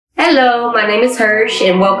Hello, my name is Hersh,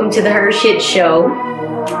 and welcome to the HERshyt show.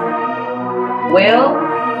 Well,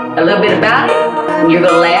 a little bit about it. You're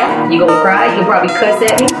gonna laugh, you're gonna cry, you'll probably cuss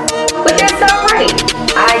at me, but that's alright.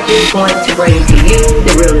 I just want to bring to you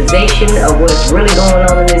the realization of what's really going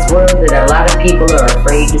on in this world that a lot of people are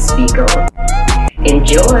afraid to speak on.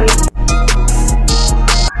 Enjoy.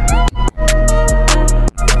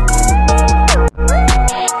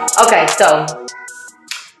 Okay, so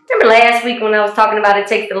remember last week when I was talking about it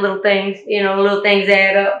takes the little things, little things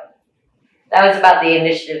add up? That was about the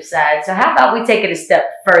initiative side. So how about we take it a step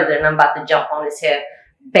further, and I'm about to jump on this here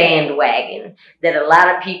bandwagon that a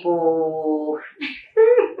lot of people,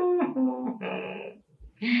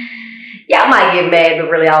 y'all might get mad,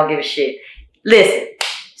 but really I don't give a shit. Listen,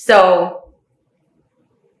 so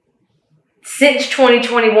since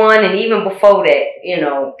 2021 and even before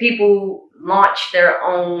that, people launched their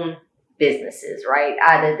own businesses, right?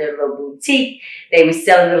 Either their little boutique, they were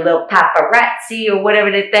selling the little paparazzi or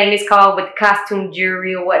whatever the thing is called with the costume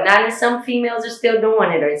jewelry or whatnot. And some females are still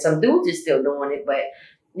doing it, or some dudes are still doing it, but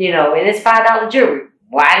and it's $5 jewelry.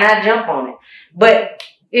 Why not jump on it? But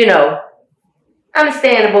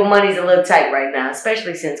understandable, money's a little tight right now,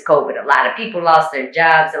 especially since COVID. A lot of people lost their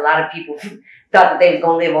jobs. A lot of people thought that they was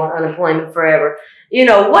gonna live on unemployment forever.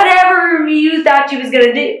 Whatever you thought you was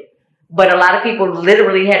gonna do. But a lot of people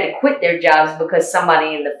literally had to quit their jobs because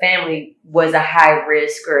somebody in the family was a high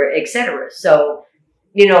risk or etc. So,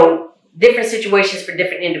 different situations for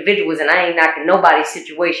different individuals, and I ain't knocking nobody's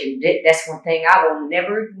situation. That's one thing I will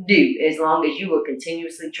never do as long as you are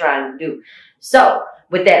continuously trying to do. So,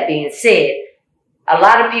 with that being said, a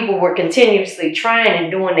lot of people were continuously trying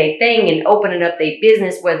and doing their thing and opening up their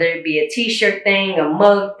business, whether it be a t-shirt thing, a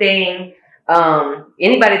mug thing.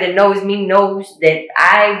 Anybody that knows me knows that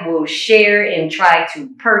I will share and try to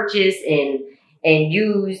purchase and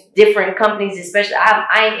use different companies, especially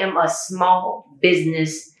I am a small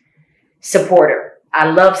business supporter. I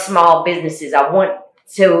love small businesses. I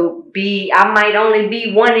might only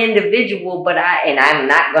be one individual, but I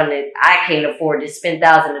can't afford to spend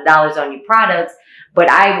thousands of dollars on your products, but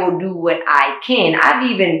I will do what I can. I've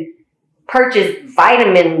even purchased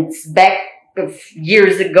vitamins back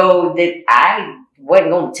years ago that I wasn't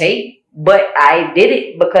going to take, but I did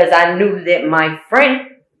it because I knew that my friend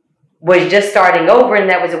was just starting over and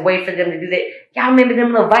that was a way for them to do that. Y'all remember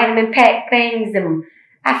them little vitamin pack things?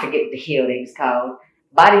 I forget what the hell they was called.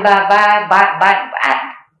 Body by Vibe.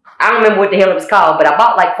 I don't remember what the hell it was called, but I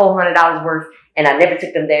bought like $400 worth and I never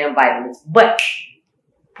took them damn vitamins. But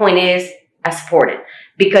point is, I supported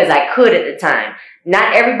because I could at the time.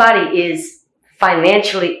 Not everybody is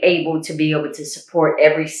financially able to be able to support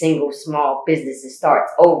every single small business that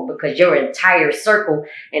starts over, because your entire circle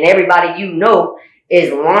and everybody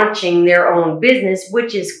is launching their own business,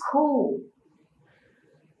 which is cool.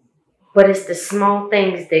 But it's the small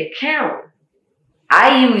things that count.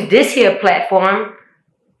 I use this here platform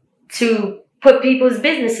to put people's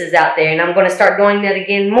businesses out there, and I'm going to start doing that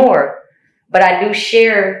again more. But I do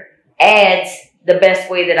share ads the best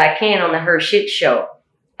way that I can on the HERshyt show.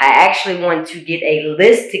 I actually want to get a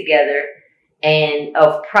list together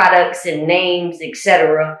of products and names,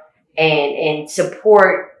 etc., and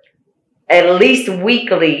support at least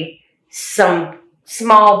weekly some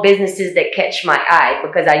small businesses that catch my eye,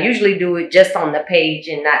 because I usually do it just on the page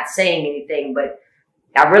and not saying anything, but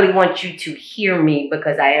I really want you to hear me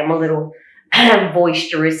because I am a little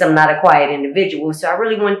boisterous. I'm not a quiet individual. So I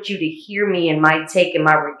really want you to hear me and my take and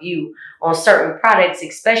my review on certain products,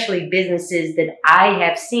 especially businesses that I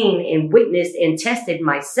have seen and witnessed and tested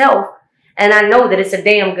myself. And I know that it's a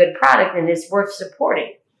damn good product and it's worth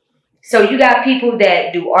supporting. So you got people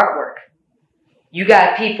that do artwork. You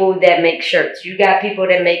got people that make shirts. You got people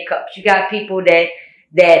that make cups. You got people that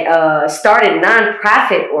started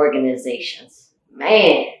nonprofit organizations.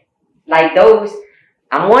 Man, like those.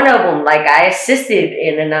 I'm one of them. Like, I assisted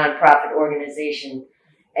in a nonprofit organization,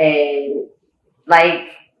 and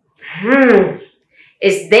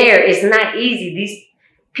it's there. It's not easy. These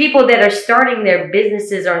people that are starting their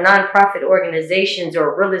businesses or nonprofit organizations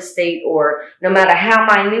or real estate, or no matter how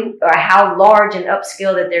minute or how large and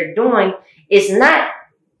upscale that they're doing, it's not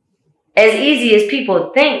as easy as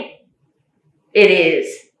people think it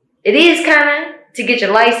is. It is kind of to get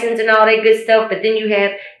your license and all that good stuff, but then you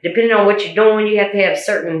have, depending on what you're doing, you have to have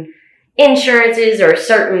certain insurances or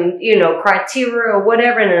certain, criteria or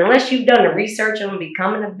whatever. And unless you've done the research on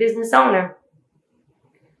becoming a business owner,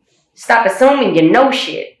 stop assuming you know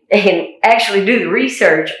shit and actually do the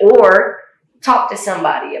research or talk to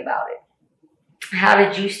somebody about it. How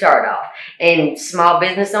did you start off? And small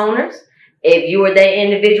business owners, If you are that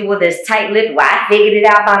individual that's tight-lipped, well, I figured it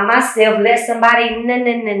out by myself, let somebody,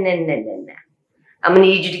 no. I'm going to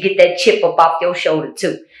need you to get that chip up off your shoulder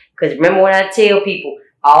too. Because remember when I tell people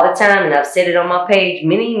all the time, and I've said it on my page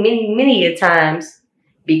many a times,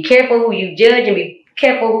 be careful who you judge and be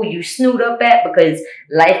careful who you snoot up at, because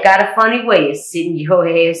life got a funny way of sitting your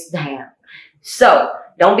ass down. So,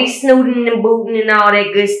 don't be snooting and booting and all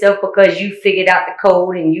that good stuff because you figured out the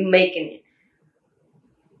code and you making it.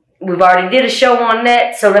 We've already did a show on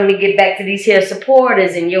that, so let me get back to these here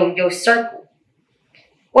supporters in your circle.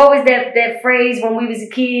 What was that phrase when we was a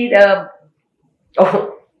kid?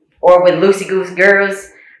 Or with Loosey Goose girls,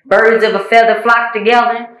 birds of a feather flock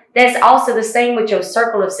together. That's also the same with your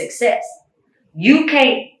circle of success. You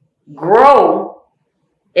can't grow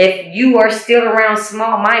if you are still around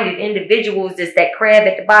small-minded individuals that's that crab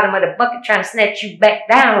at the bottom of the bucket trying to snatch you back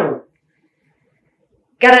down.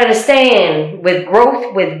 Gotta understand, with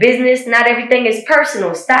growth, with business, not everything is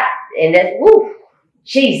personal. Stop. And that's, woo,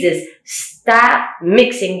 Jesus, stop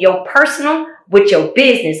mixing your personal with your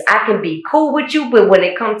business. I can be cool with you, but when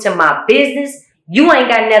it comes to my business, you ain't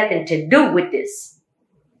got nothing to do with this.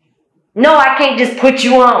 No, I can't just put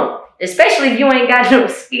you on, especially if you ain't got no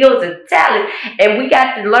skills or talent. And we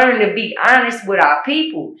got to learn to be honest with our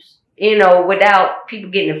peoples, without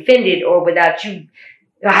people getting offended or without you,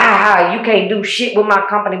 you can't do shit with my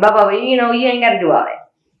company, blah, blah, blah. You ain't got to do all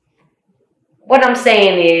that. What I'm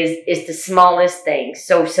saying is, it's the smallest thing.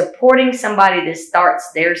 So supporting somebody that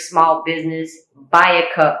starts their small business, buy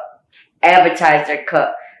a cup, advertise their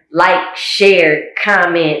cup, like, share,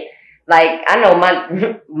 comment. Like, I know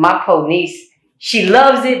my poor niece, she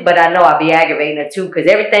loves it, but I know I'll be aggravating her too, because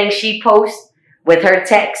everything she posts with her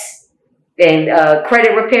tax and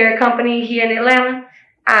credit repair company here in Atlanta,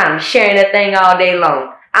 I'm sharing that thing all day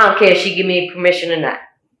long. I don't care if she give me permission or not.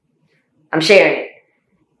 I'm sharing it.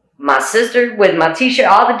 My sister with my t-shirt,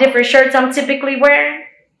 all the different shirts I'm typically wearing,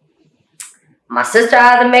 my sister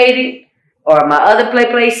either made it, or my other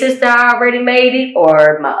play sister already made it,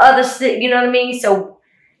 or my other, you know what I mean? So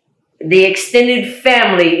the extended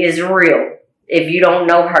family is real. If you don't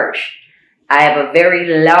know Hersh, I have a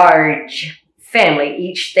very large family.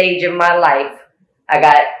 Each stage of my life, I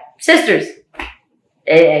got sisters,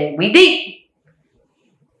 and we deep.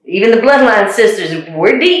 Even the bloodline sisters,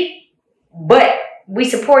 we're deep, but we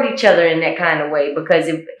support each other in that kind of way, because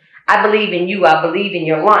if I believe in you, I believe in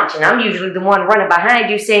your launch, and I'm usually the one running behind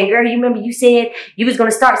you saying, girl, you remember you said you was going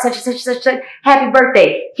to start such and such and such, happy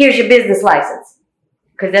birthday, here's your business license,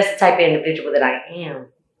 because that's the type of individual that I am.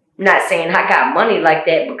 I'm not saying I got money like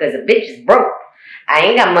that because a bitch is broke. I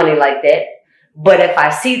ain't got money like that, but if I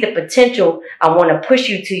see the potential, I want to push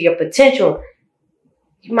you to your potential.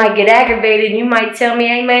 You might get aggravated and you might tell me,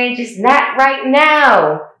 hey man, just not right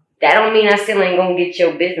now. That don't mean I still ain't gonna get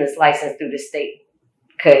your business license through the state.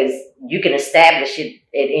 Because you can establish it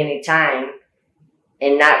at any time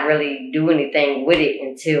and not really do anything with it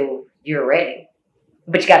until you're ready.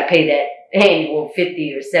 But you gotta pay that annual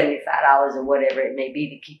 $50 or $75 or whatever it may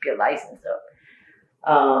be to keep your license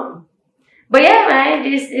up. But yeah, man,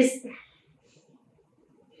 it's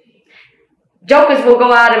jokers will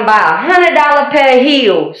go out and buy $100 pair of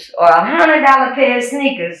heels or $100 pair of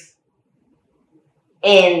sneakers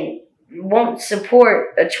and won't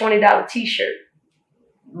support a $20 t-shirt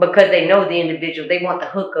because they know the individual. They want the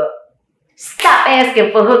hookup. Stop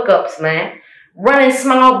asking for hookups, man. Running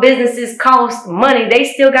small businesses cost money. They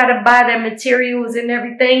still got to buy their materials and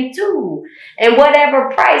everything too. And whatever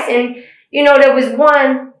price. And, there was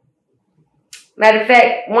one. Matter of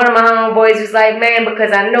fact, one of my homeboys was like, man,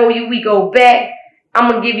 because I know you, we go back, I'm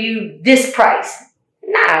going to give you this price.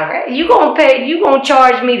 Nah, right? You going to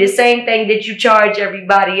charge me the same thing that you charge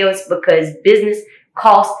everybody else, because business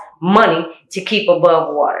costs money to keep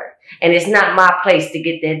above water. And it's not my place to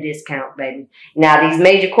get that discount, baby. Now, these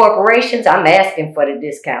major corporations, I'm asking for the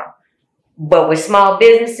discount. But with small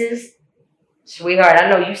businesses, sweetheart, I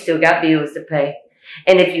know you still got bills to pay.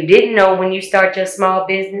 And if you didn't know when you start your small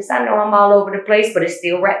business, I know I'm all over the place, but it's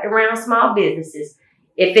still wrapped around small businesses.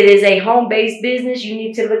 If it is a home-based business, you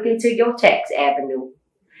need to look into your tax avenue.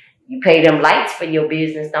 You pay them lights for your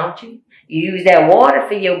business, don't you? You use that water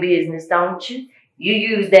for your business, don't you? You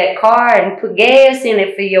use that car and put gas in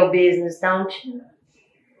it for your business, don't you?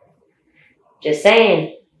 Just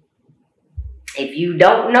saying. If you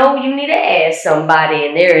don't know, you need to ask somebody,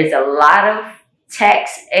 and there is a lot of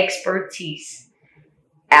tax expertise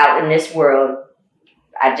out in this world.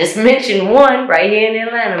 I just mentioned one right here in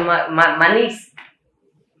Atlanta, my niece.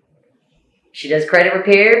 She does credit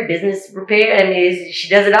repair, business repair, and she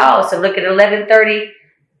does it all. So look at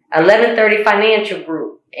 1130 Financial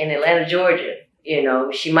Group in Atlanta, Georgia. You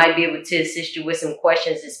know, she might be able to assist you with some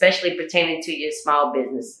questions, especially pertaining to your small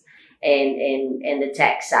business and the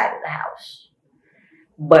tax side of the house.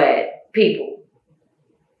 But people,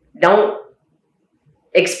 don't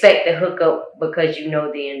expect to hook up because you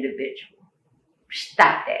know the individual.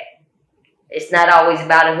 Stop that. It's not always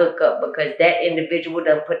about a hookup, because that individual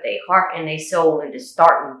done put their heart and their soul into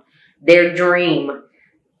starting their dream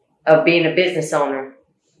of being a business owner.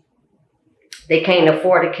 They can't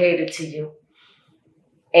afford to cater to you.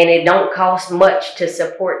 And it don't cost much to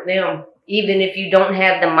support them. Even if you don't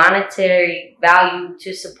have the monetary value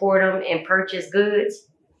to support them and purchase goods,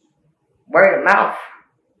 word of mouth.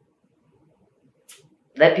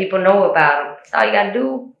 Let people know about them. That's all you got to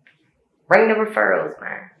do. Bring the referrals,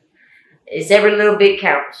 man. It's every little bit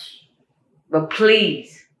counts. But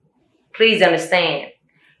please understand.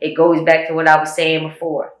 It goes back to what I was saying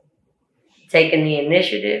before. Taking the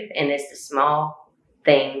initiative, and it's the small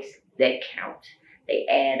things that count. They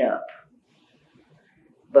add up.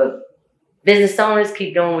 But business owners,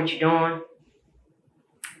 keep doing what you're doing.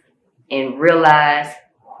 And realize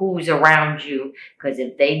who's around you. Because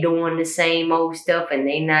if they doing the same old stuff and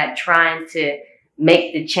they not trying to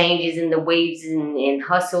make the changes in the waves and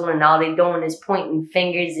hustle, and all they doing is pointing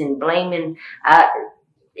fingers and blaming,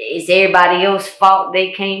 it's everybody else's fault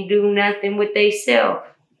they can't do nothing with themselves.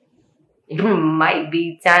 It might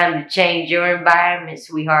be time to change your environment,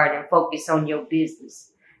 sweetheart, and focus on your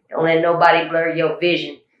business. Don't let nobody blur your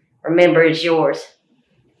vision. Remember, it's yours.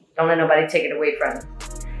 Don't let nobody take it away from you.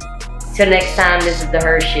 Till next time, this is the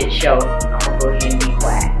HERshyt Show. I'm going to go ahead and be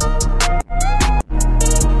quiet.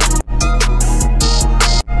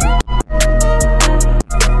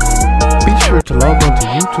 Be sure to log on to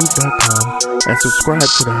youtube.com and subscribe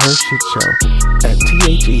to the HERshyt Show at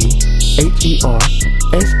TheHERshytShow.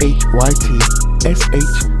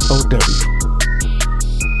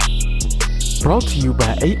 Brought to you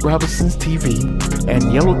by 8 Robinsons TV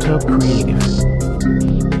and Yellow Tub Creative.